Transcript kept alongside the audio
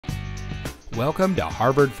Welcome to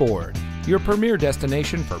Harvard Ford, your premier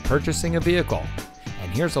destination for purchasing a vehicle.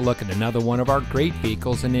 And here's a look at another one of our great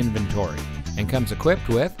vehicles in inventory, and comes equipped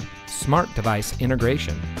with smart device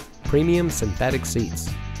integration, premium synthetic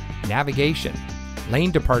seats, navigation,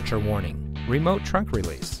 lane departure warning, remote trunk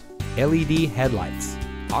release, LED headlights,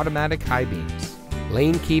 automatic high beams,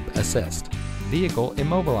 lane keep assist, vehicle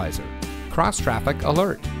immobilizer, cross traffic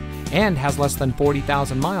alert, and has less than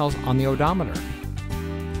 40,000 miles on the odometer.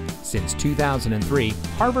 Since 2003,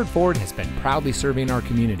 Harvard Ford has been proudly serving our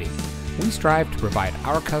community. We strive to provide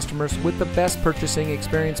our customers with the best purchasing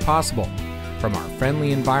experience possible. From our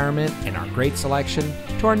friendly environment and our great selection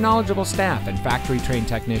to our knowledgeable staff and factory-trained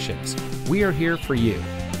technicians, we are here for you,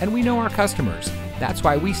 and we know our customers. That's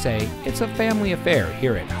why we say it's a family affair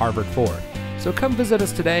here at Harvard Ford. So come visit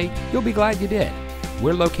us today. You'll be glad you did.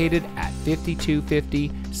 We're located at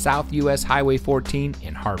 5250 South US Highway 14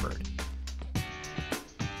 in Harvard.